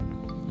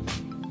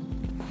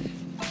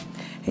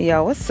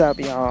Yo, what's up,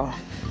 y'all?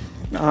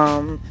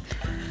 Um,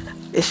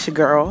 it's your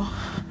girl,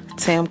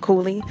 Tam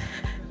Cooley.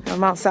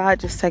 I'm outside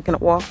just taking a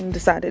walk and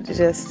decided to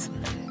just,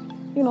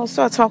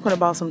 start talking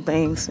about some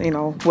things,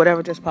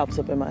 whatever just pops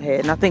up in my head.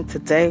 And I think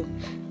today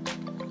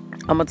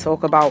I'm gonna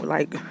talk about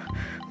like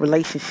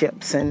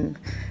relationships and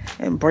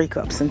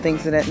breakups and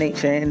things of that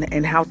nature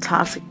and how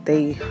toxic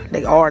they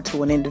are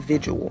to an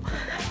individual.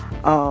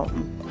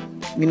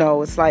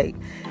 It's like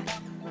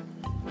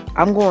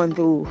I'm going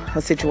through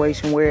a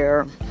situation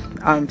where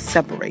I'm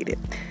separated.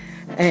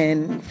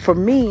 And for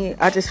me,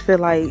 I just feel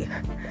like,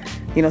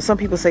 some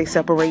people say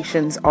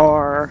separations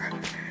are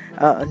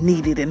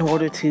needed in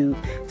order to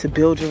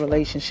build your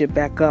relationship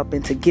back up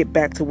and to get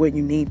back to where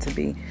you need to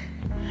be.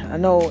 I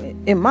know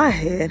in my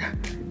head,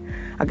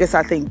 I guess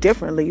I think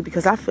differently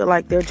because I feel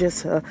like they're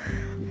just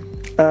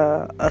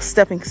a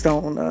stepping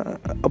stone,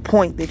 a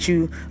point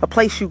a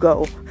place you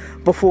go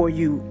before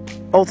you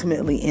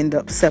ultimately end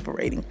up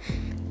separating.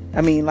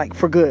 I mean, like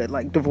for good,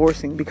 like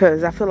divorcing,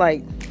 because I feel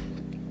like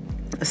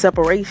a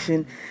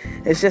separation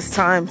is just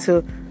time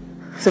to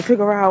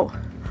figure out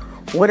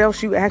what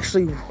else you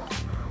actually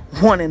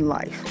want in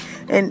life.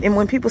 And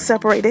when people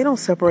separate, they don't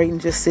separate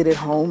and just sit at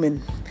home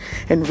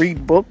and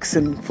read books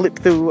and flip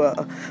through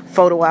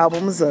photo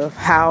albums of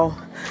how,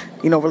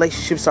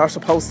 relationships are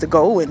supposed to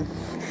go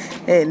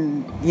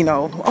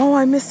oh,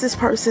 I miss this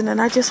person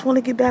and I just want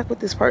to get back with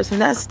this person.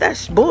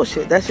 That's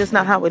bullshit. That's just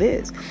not how it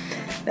is.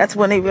 That's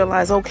when they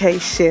realize, okay,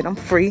 shit, I'm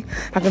free.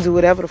 I can do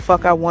whatever the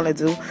fuck I want to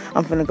do.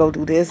 I'm finna go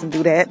do this and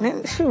do that.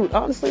 And shoot,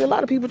 honestly, a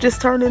lot of people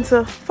just turn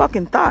into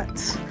fucking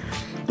thoughts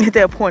at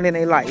that point in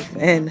their life.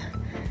 And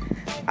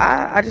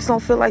I just don't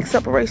feel like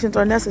separations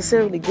are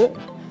necessarily good.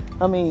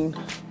 I mean,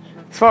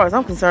 as far as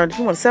I'm concerned, if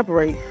you want to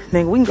separate,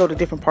 then we can go to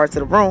different parts of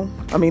the room.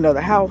 Of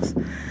the house.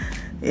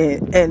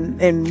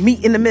 And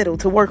meet in the middle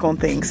to work on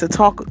things, to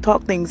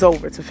talk things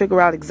over, to figure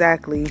out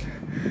exactly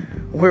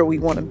where we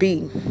want to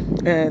be.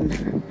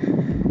 And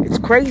it's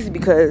crazy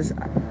because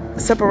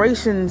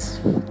separations,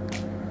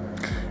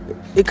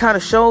 it kind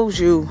of shows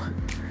you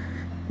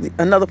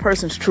another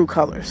person's true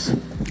colors,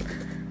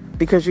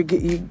 because you're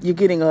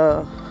getting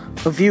a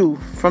view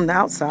from the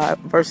outside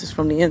versus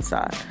from the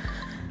inside,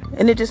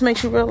 and it just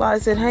makes you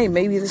realize that, hey,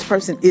 maybe this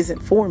person isn't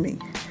for me.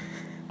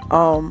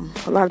 A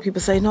lot of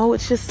people say, no,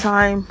 it's just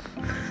time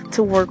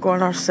to work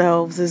on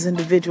ourselves as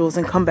individuals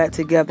and come back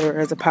together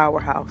as a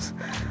powerhouse.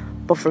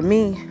 But for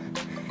me,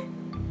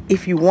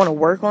 if you want to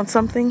work on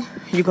something,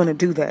 you're going to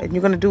do that. And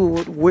you're going to do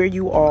it where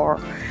you are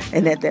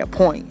and at that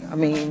point. I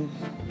mean,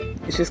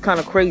 it's just kind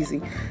of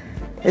crazy.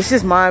 It's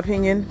just my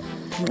opinion.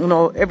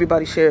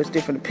 Everybody shares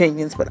different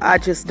opinions, but I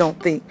just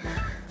don't think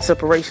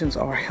separations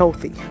are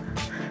healthy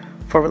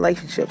for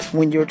relationships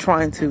when you're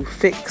trying to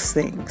fix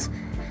things.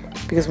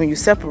 Because when you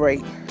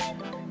separate,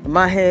 in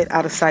my head,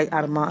 out of sight,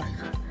 out of mind.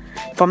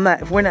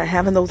 If we're not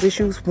having those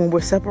issues when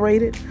we're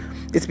separated,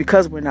 it's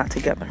because we're not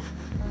together.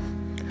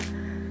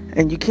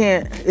 And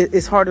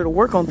it's harder to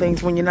work on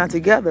things when you're not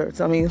together.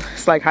 I mean,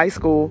 it's like high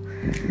school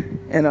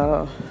and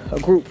a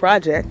group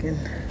project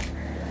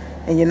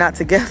and you're not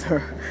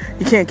together.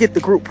 You can't get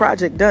the group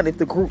project done if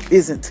the group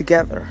isn't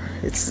together.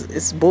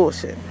 It's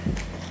bullshit.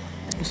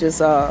 It's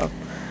just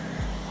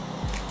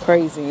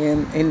crazy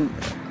and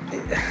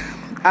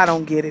I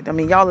don't get it. I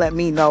mean, y'all let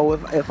me know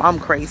if I'm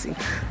crazy.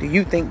 Do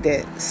you think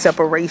that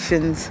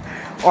separations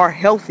are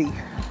healthy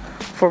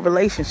for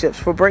relationships,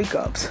 for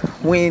breakups,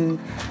 when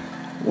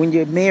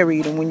you're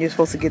married and when you're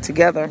supposed to get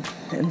together?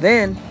 And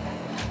then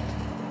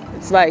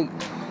it's like,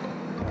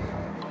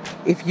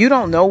 if you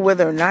don't know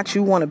whether or not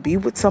you want to be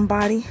with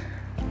somebody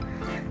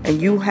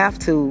and you have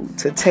to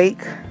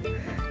take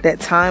that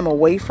time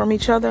away from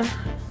each other,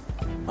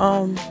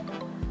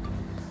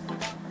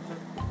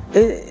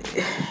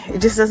 it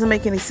just doesn't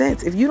make any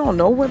sense. If you don't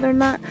know whether or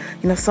not,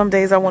 some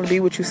days I want to be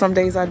with you, some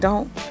days I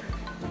don't,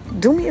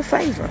 do me a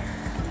favor.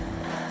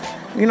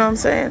 You know what I'm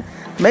saying?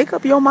 Make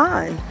up your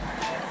mind.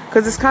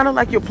 Because it's kind of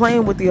like you're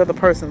playing with the other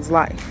person's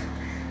life.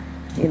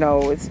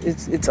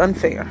 It's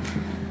unfair.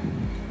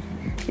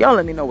 Y'all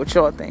let me know what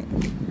y'all think.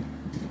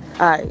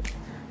 Alright,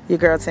 your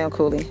girl Tam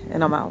Cooley,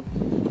 and I'm out.